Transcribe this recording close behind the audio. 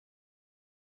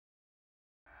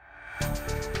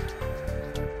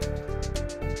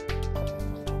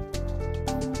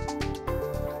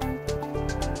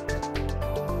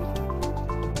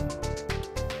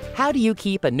How do you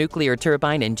keep a nuclear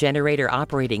turbine and generator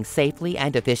operating safely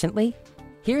and efficiently?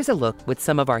 Here's a look with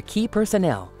some of our key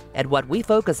personnel at what we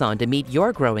focus on to meet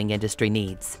your growing industry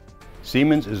needs.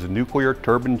 Siemens is a nuclear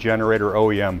turbine generator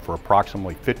OEM for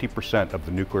approximately 50% of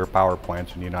the nuclear power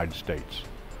plants in the United States.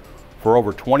 For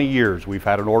over 20 years, we've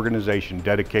had an organization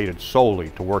dedicated solely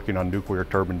to working on nuclear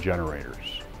turbine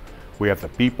generators. We have the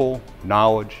people,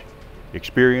 knowledge,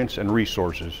 experience, and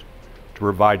resources to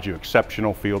provide you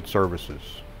exceptional field services.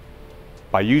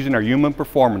 By using our human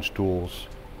performance tools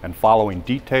and following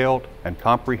detailed and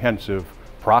comprehensive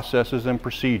processes and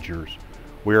procedures,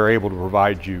 we are able to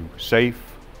provide you safe,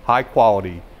 high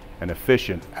quality, and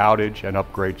efficient outage and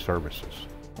upgrade services.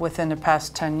 Within the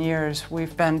past 10 years,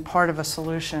 we've been part of a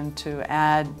solution to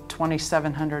add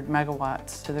 2,700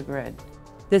 megawatts to the grid.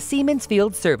 The Siemens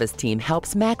Field Service Team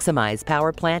helps maximize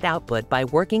power plant output by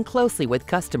working closely with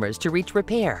customers to reach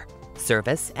repair,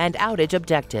 service, and outage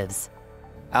objectives.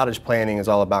 Outage planning is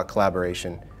all about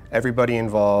collaboration. Everybody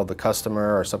involved, the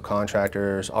customer, our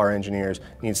subcontractors, our engineers,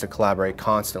 needs to collaborate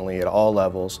constantly at all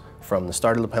levels, from the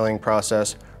start of the planning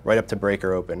process right up to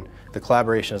breaker open. The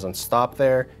collaboration doesn't stop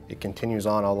there, it continues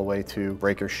on all the way to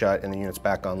breaker shut and the unit's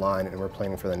back online, and we're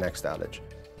planning for the next outage.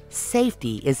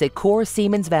 Safety is a core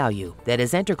Siemens value that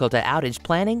is integral to outage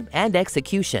planning and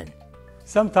execution.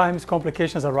 Sometimes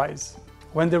complications arise.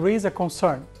 When there is a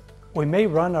concern, we may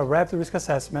run a rapid risk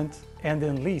assessment and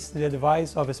enlist the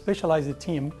advice of a specialized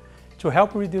team to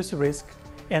help reduce risk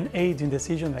and aid in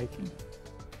decision-making.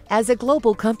 As a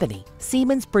global company,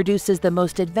 Siemens produces the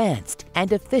most advanced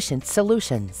and efficient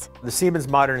solutions. The Siemens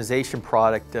modernization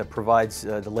product provides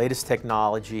the latest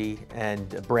technology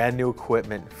and brand new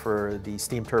equipment for the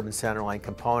steam turbine centerline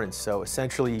components. So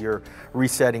essentially you're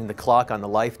resetting the clock on the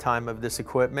lifetime of this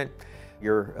equipment.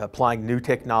 You're applying new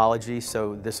technology,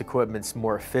 so this equipment's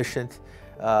more efficient,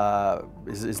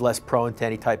 is less prone to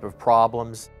any type of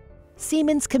problems.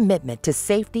 Siemens' commitment to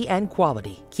safety and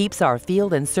quality keeps our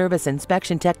field and service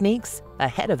inspection techniques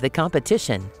ahead of the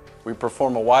competition. We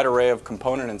perform a wide array of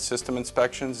component and system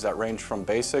inspections that range from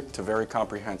basic to very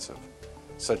comprehensive,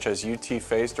 such as UT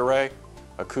phased array,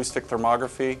 acoustic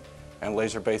thermography, and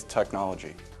laser-based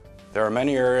technology. There are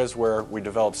many areas where we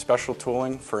develop special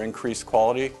tooling for increased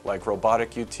quality, like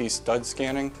robotic UT stud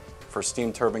scanning for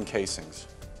steam turbine casings.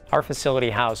 Our facility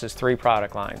houses 3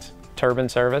 product lines: turbine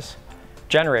service,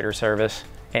 generator service,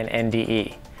 and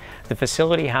NDE. The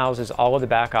facility houses all of the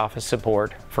back office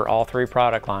support for all 3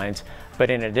 product lines,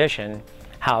 but in addition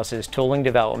houses tooling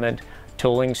development,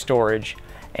 tooling storage,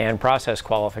 and process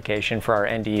qualification for our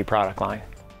NDE product line.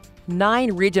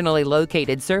 9 regionally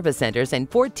located service centers and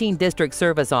 14 district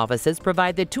service offices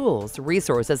provide the tools,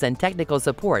 resources, and technical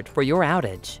support for your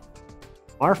outage.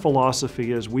 Our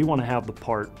philosophy is we want to have the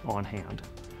part on hand.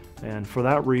 And for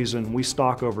that reason, we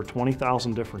stock over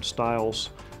 20,000 different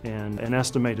styles, and an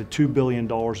estimated $2 billion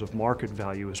of market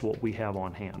value is what we have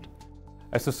on hand.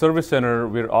 As a service center,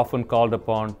 we're often called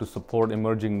upon to support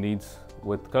emerging needs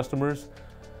with customers.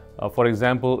 For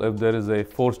example, if there is a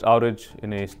forced outage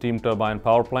in a steam turbine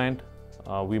power plant,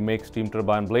 we make steam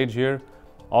turbine blades here.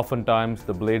 Oftentimes,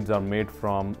 the blades are made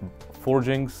from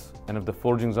forgings, and if the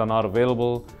forgings are not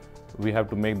available, we have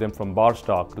to make them from bar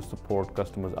stock to support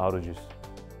customers' outages.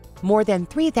 More than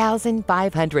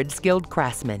 3,500 skilled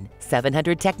craftsmen,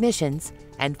 700 technicians,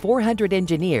 and 400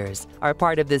 engineers are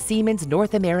part of the Siemens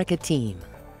North America team.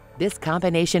 This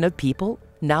combination of people,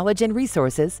 knowledge, and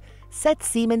resources sets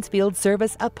Siemens Field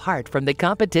Service apart from the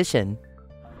competition.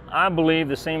 I believe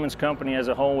the Siemens company as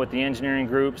a whole, with the engineering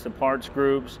groups, the parts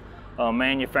groups,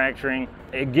 manufacturing,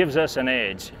 it gives us an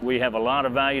edge. We have a lot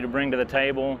of value to bring to the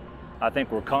table. I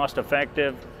think we're cost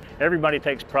effective. Everybody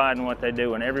takes pride in what they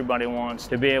do, and everybody wants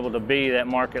to be able to be that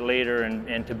market leader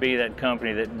and to be that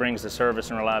company that brings the service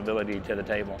and reliability to the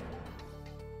table.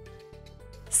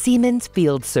 Siemens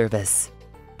Field Service.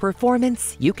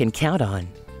 Performance you can count on.